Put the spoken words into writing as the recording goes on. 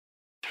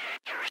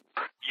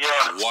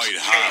Yeah. White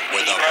hot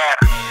with a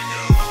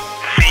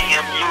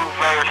CMU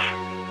verse.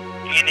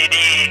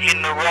 In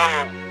the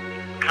road.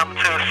 Come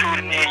to a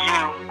city near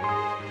you.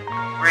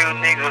 Real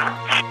nigga,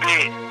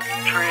 spit.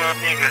 Real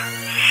nigga,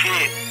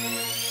 shit.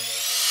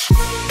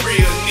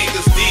 Real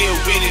niggas deal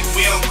with it,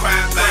 we don't cry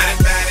about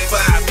it. For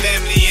our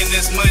family and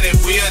this money,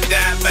 we'll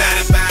die about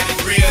it.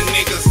 Real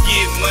niggas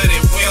get money,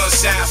 we don't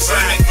shy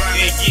from it.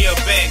 And give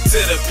back to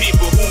the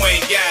people who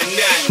ain't got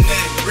nothing.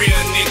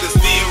 Real niggas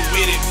deal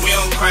with it, we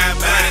don't cry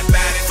about it.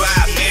 For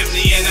our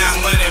family and our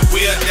money,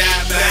 we'll die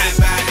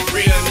about it.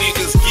 Real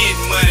niggas get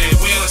money,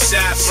 we don't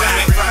shy from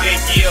it.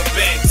 And give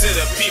back to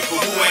the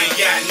people who ain't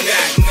got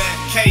nothing.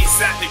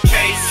 Case out the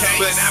case,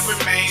 but I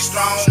remain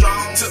strong.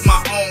 Took my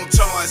own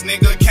charge,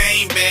 nigga,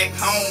 came back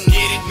home.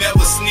 Get it,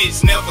 never snitch,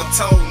 never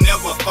told,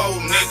 never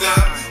fold, nigga.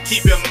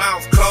 Keep your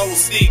mouth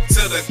closed, stick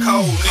to the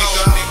code,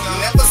 nigga.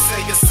 Never say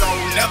your soul,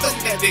 never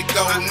let it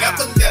go.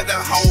 Never let a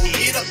hoe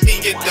get up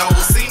in your door.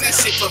 Seen that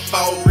shit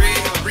before.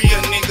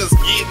 Real niggas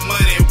get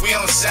money, we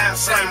don't shy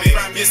from it.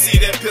 You see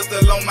that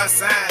pistol on my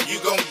side, you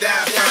gon'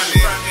 die from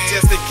it.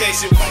 Just in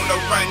case you wanna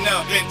run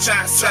up and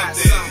try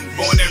something.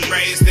 Born and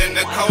raised in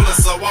the cola,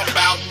 so I'm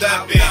bout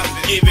dumping.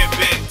 Giving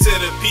back to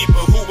the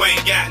people who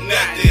ain't got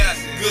nothing.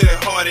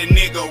 Good-hearted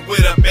nigga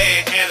with a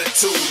bad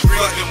attitude.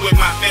 Fucking with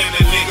my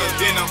family, nigga,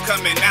 then I'm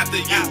coming after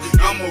you.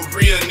 I'm a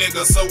real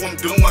nigga, so I'm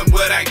doing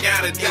what I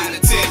gotta do.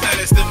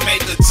 1000s to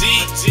make a G,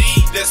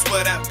 that's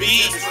what I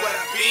be.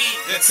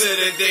 Until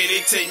the day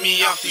they take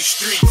me off these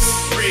streets.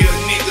 Real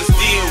niggas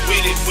deal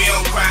with it, we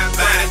don't cry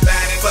about it.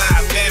 For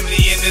our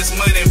family and this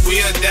money,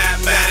 we'll die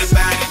about it.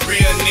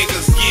 Real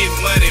niggas get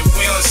money,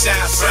 we don't shy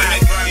from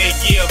it. And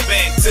give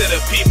back to the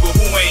people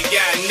who ain't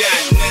got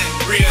nothing.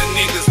 Real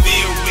niggas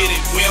deal with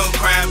it, we don't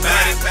cry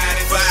about it.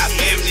 For our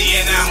family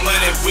and our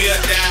money, we'll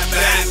die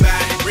about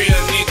it.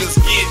 Real niggas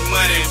get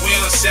money, we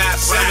don't shy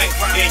from it.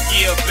 And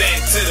give back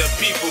to the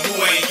people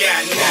who ain't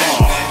got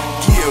nothing.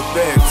 Give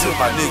back to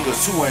my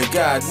niggas who ain't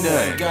got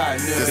nothing.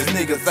 Cause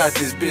niggas out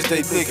this bitch,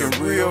 they looking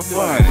real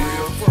funny.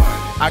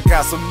 I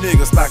got some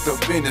niggas locked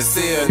up in the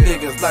cell,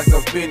 niggas locked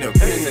up in the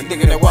prison.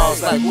 Nigga that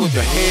walks like, what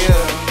the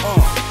hell?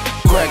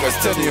 Crackers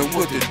telling you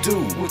what to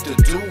do,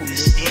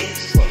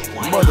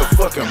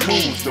 motherfucking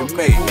moves to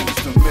make.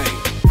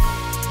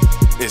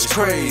 It's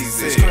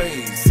crazy.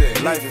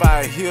 Life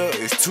out here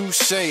is too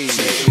shady.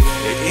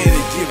 At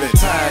any given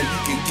time, you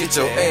can get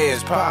your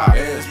ass popped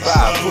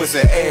by a pussy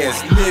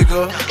ass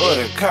nigga or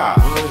the cop.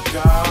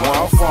 Where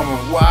I'm from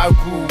and where I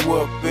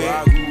grew up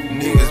at,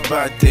 niggas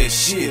bout that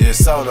shit.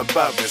 It's all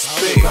about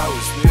respect. You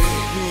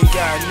ain't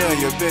got none,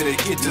 you better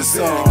get your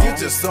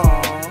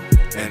song.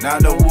 And I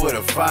know where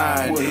to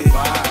find it.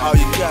 All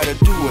you gotta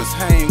do is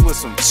hang with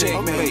some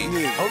checkmate,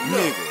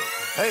 nigga.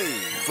 Hey,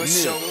 for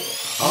sure.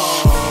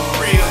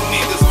 Real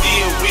niggas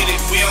deal with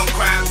it, we don't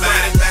cry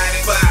about it.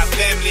 For our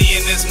family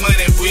and this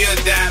money, we'll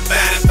die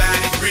about it.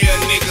 Real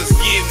niggas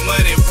get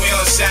money, we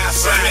don't shy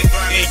from it.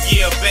 And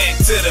give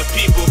back to the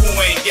people